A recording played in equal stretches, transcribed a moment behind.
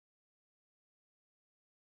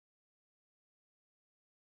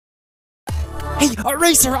Hey,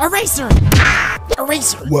 eraser! Eraser!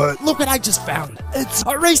 Eraser! What? Look what I just found. It's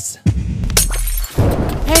eraser.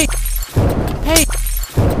 Hey! Hey!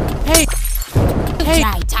 Hey! Hey!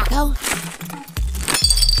 Try, Taco.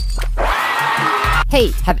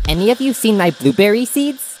 Hey, have any of you seen my blueberry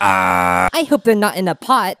seeds? I hope they're not in a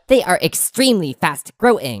pot. They are extremely fast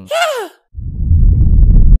growing.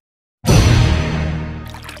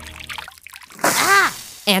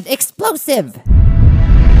 And explosive.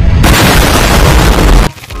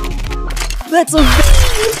 That's a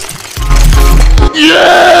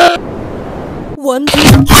yeah! 1, 2.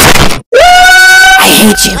 I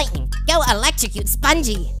hate you. Lightning, go electrocute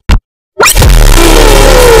Spongy.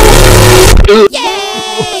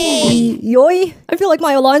 Yay! Yoy, I feel like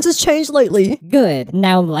my alliance has changed lately. Good.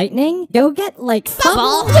 Now, Lightning, go get, like,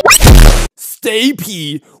 Bubble. Stay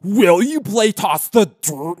P, will you play toss the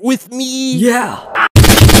dirt with me? Yeah.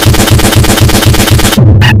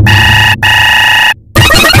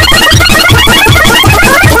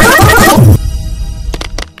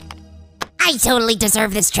 I totally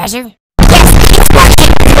deserve this treasure.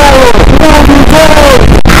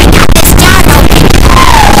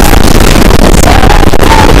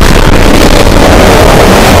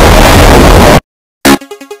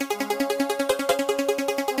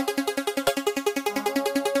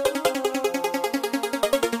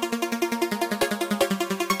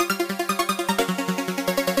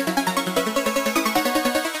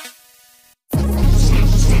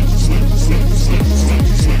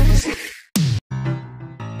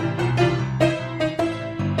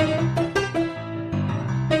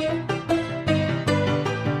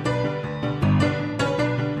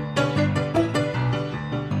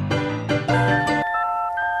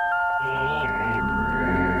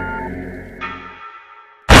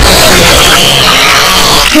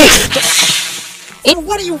 So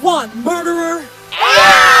what do you want, murderer?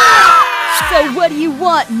 So what do you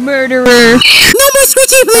want, murderer? No more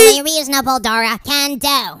squishy, please! Only reasonable Dora can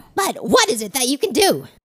do. But what is it that you can do?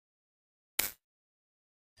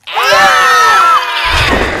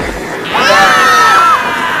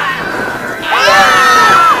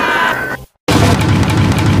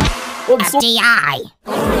 FDI.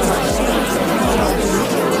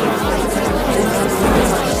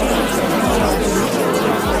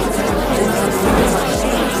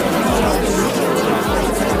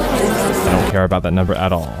 Care about that number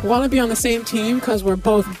at all. Want to be on the same team because we're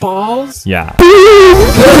both balls? Yeah.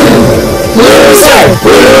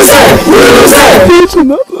 It's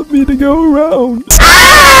enough of me to go around.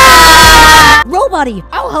 Roboty,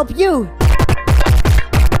 I'll help you.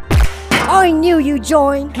 I knew you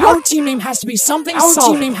joined. Our team name has to be something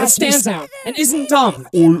solid that stands out and isn't dumb.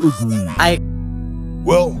 I agree.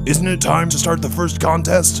 Well, isn't it time to start the first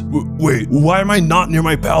contest? Wait, why am I not near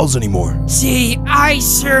my pals anymore? Gee, I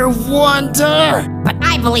sure wonder. But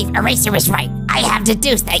I believe Eraser is right. I have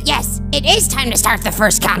deduced that yes, it is time to start the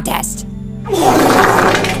first contest.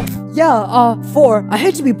 Yeah, 4. I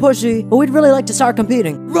hate to be pushy, but we'd really like to start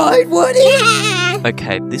competing. Right, Woody? Yeah.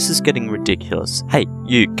 Okay, this is getting ridiculous. Hey,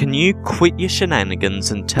 you, can you quit your shenanigans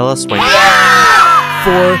and tell us when—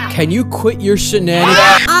 4, can you quit your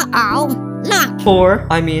shenanigans? Uh-oh. Look. 4,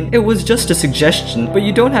 I mean, it was just a suggestion, but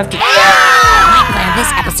you don't have to— My plan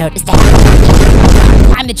this episode is to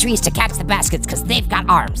climb the trees to catch the baskets because they've got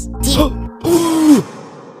arms.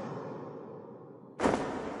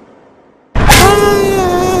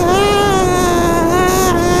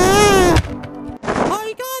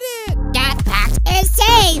 I got it! Death Pact is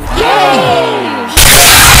safe! Yay!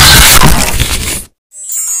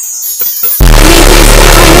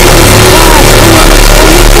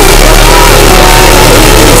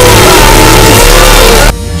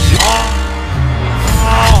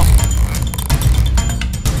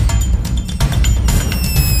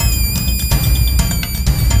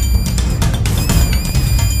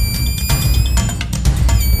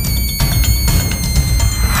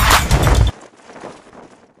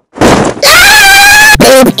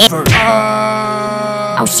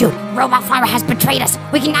 Oh shoot, Robot Flower has betrayed us.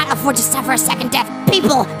 We cannot afford to suffer a second death.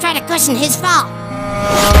 People, try to cushion his fall.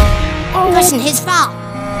 Cushion his fall.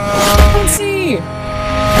 Let's see.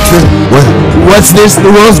 What's this?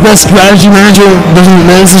 The world's best strategy manager doesn't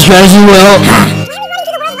manage the strategy well.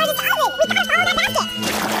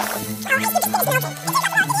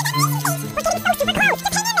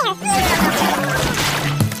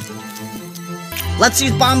 Let's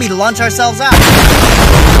use Bombi to launch ourselves out.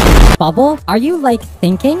 Bubble, are you, like,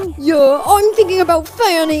 thinking? Yeah, I'm thinking about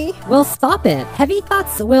Fanny. Well, stop it. Heavy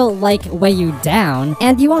thoughts will, like, weigh you down,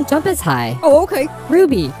 and you won't jump as high. Oh, okay.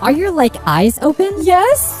 Ruby, are your, like, eyes open?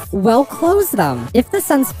 Yes? Well, close them. If the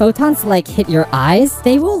sun's photons, like, hit your eyes,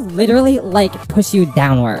 they will literally, like, push you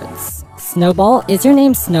downwards. Snowball, is your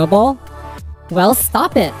name Snowball? Well,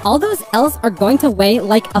 stop it. All those L's are going to weigh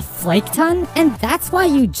like a flake ton, and that's why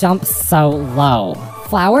you jump so low.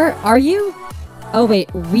 Flower, are you? Oh wait,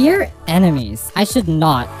 we're enemies. I should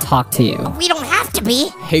not talk to you. We don't have to be.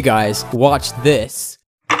 Hey guys, watch this.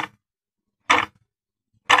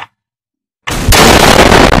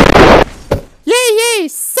 Yay,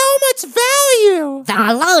 so much value!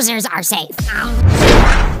 The losers are safe.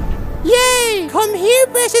 Yay! Come here,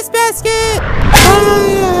 precious basket!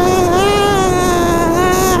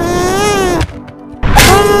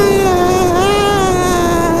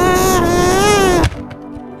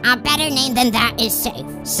 A better name than that is safe.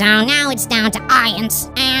 So now it's down to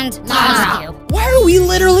Ions and Teardrop. Why are we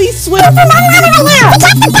literally swimming? We catch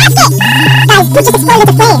the basket! Guys, we just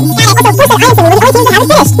exploded the flames. And I also boosted Ions when we only came to have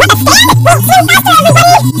it finished. What a scam! We'll swim faster,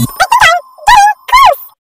 everybody!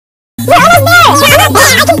 We're almost there! We're almost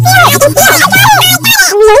there! I can feel it! I can feel it! I got it!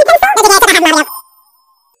 Really confirm?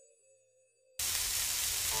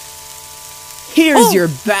 Here's your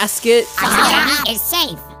basket. Our is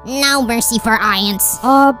safe. No mercy for Ions.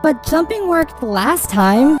 But jumping worked last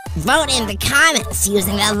time. Vote in the comments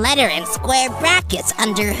using the letter and square brackets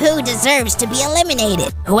under who deserves to be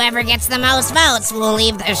eliminated. Whoever gets the most votes will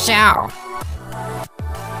leave the show.